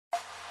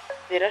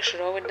Vera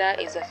Schroeder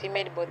is a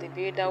female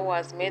bodybuilder who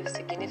has made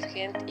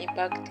significant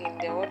impact in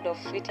the world of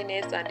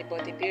fitness and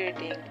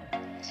bodybuilding.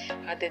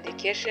 Her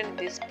dedication,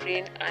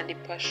 discipline, and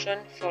passion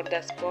for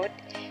the sport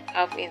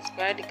have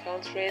inspired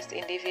countless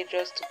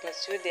individuals to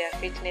pursue their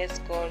fitness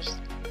goals.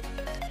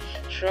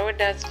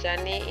 Schroeder's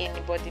journey in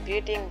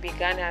bodybuilding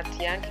began at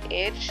a young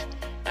age,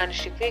 and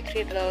she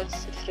quickly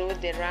rose through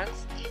the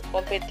ranks,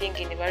 competing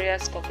in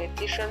various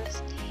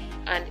competitions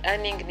and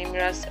earning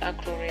numerous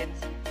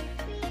accolades.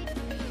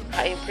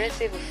 Her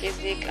impressive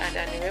physique and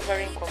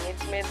unwavering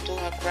commitment to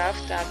her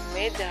craft have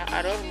made her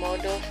a role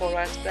model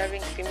for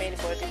aspiring female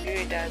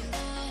bodybuilders.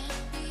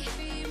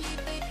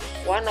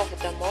 One of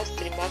the most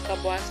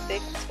remarkable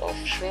aspects of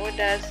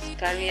Schroeder's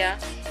career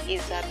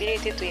is her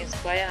ability to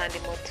inspire and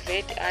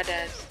motivate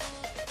others.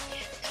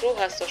 Through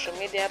her social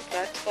media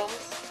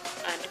platforms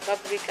and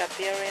public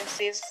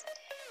appearances,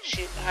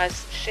 she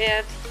has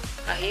shared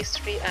her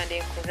history and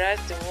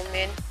encouraged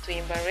women to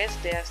embrace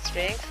their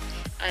strength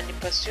and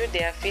pursue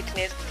their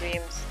fitness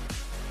dreams.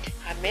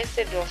 Her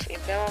message of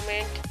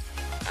empowerment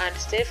and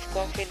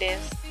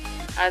self-confidence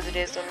has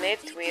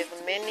resonated with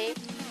many,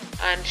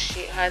 and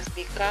she has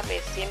become a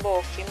symbol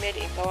of female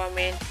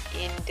empowerment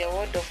in the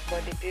world of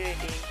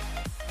bodybuilding.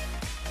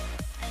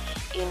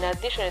 In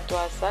addition to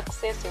her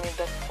success in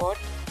the sport,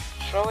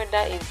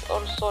 Schroeder is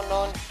also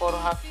known for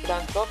her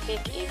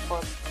philanthropic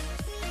efforts.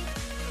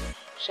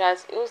 She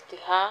has used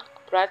her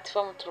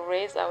platform to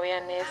raise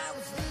awareness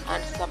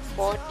and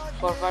support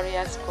for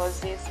various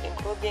causes,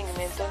 including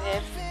mental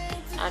health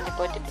and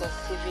body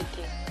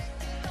positivity.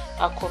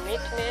 Her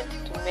commitment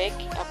to make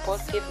a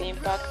positive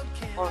impact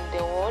on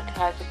the world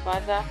has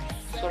further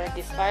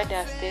solidified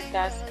her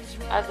status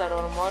as a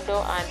role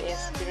model and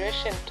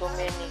inspiration to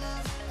many.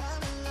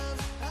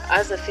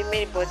 As a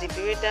female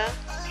bodybuilder,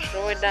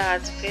 Schroeder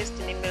has faced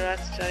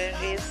numerous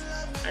challenges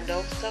and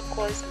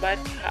obstacles, but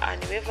her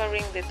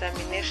unwavering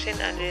determination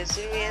and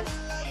resilience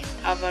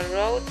have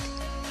allowed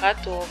her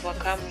to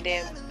overcome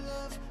them.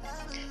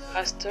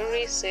 Her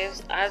story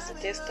serves as a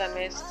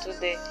testament to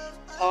the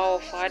power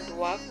of hard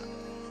work,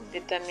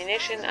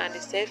 determination, and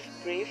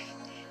self-belief,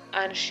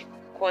 and she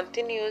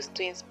continues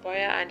to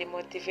inspire and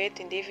motivate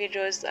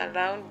individuals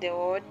around the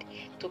world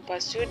to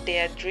pursue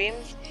their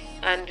dreams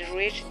and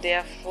reach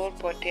their full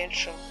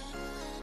potential.